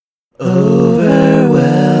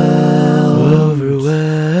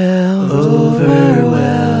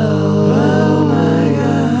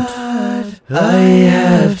I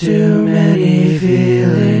have too many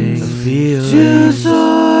feelings to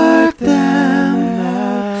sort them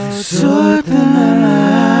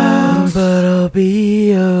out, but I'll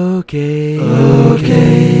be okay.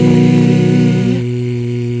 Okay.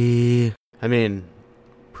 I mean,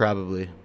 probably.